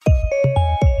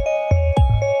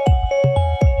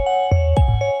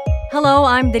Hello,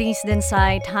 I'm Denise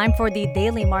Dinsay. Time for the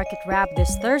Daily Market Wrap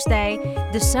this Thursday,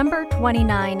 December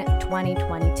 29,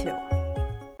 2022.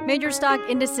 Major stock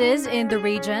indices in the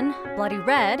region, bloody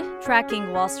red,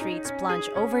 tracking Wall Street's plunge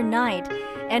overnight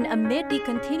and amid the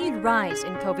continued rise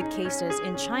in COVID cases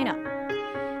in China.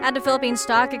 At the Philippine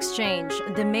Stock Exchange,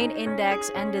 the main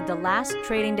index ended the last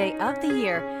trading day of the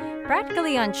year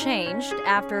practically unchanged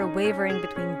after wavering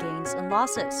between gains and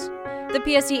losses. The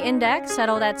PSE index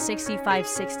settled at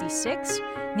 6566,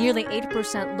 nearly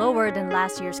 8% lower than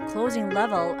last year's closing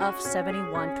level of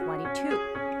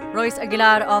 7122. Royce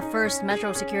Aguilar of First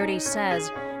Metro Securities says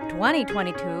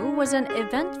 2022 was an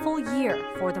eventful year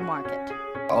for the market.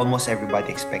 Almost everybody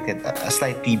expected a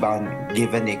slight rebound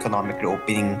given the economic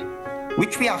reopening,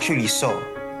 which we actually saw.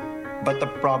 But the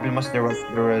problem was there was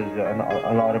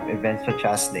a lot of events such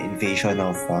as the invasion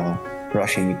of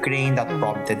Russia and Ukraine that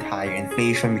prompted higher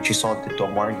inflation, which resulted to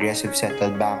a more aggressive central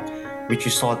bank, which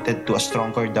resulted to a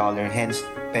stronger dollar, hence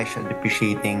peso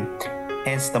depreciating.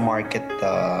 Hence, the market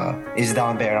is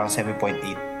down by around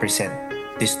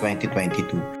 7.8% this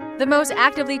 2022. The most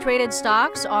actively traded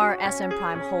stocks are SM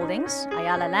Prime Holdings,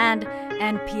 Ayala Land,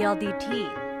 and PLDT.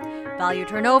 Value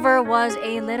turnover was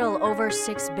a little over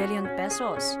 6 billion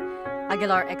pesos.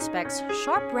 Aguilar expects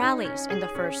sharp rallies in the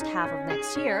first half of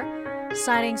next year,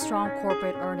 citing strong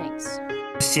corporate earnings.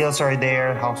 Sales are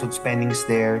there, household spending is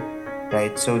there,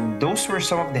 right? So those were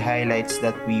some of the highlights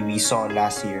that we saw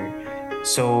last year.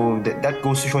 So that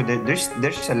goes to show that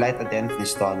there's a light at the end of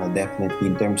this tunnel, definitely,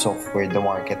 in terms of where the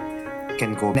market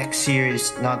can go. Next year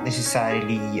is not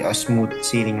necessarily a smooth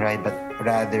sailing ride, but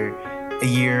rather a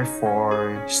year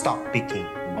for stock picking.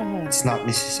 It's not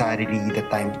necessarily the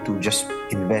time to just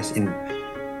invest in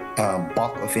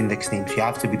bulk of index names. You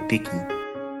have to be picky.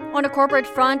 On the corporate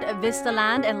front,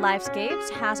 Vistaland and Lifescapes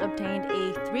has obtained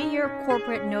a 3-year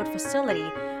corporate note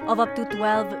facility of up to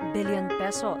 12 billion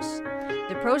pesos.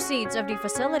 The proceeds of the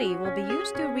facility will be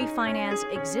used to refinance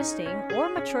existing or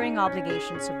maturing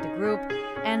obligations of the group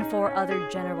and for other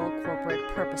general corporate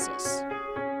purposes.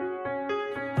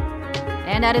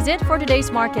 And that is it for today's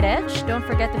Market Edge. Don't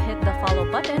forget to hit the follow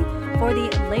button for the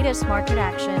latest market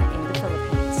action in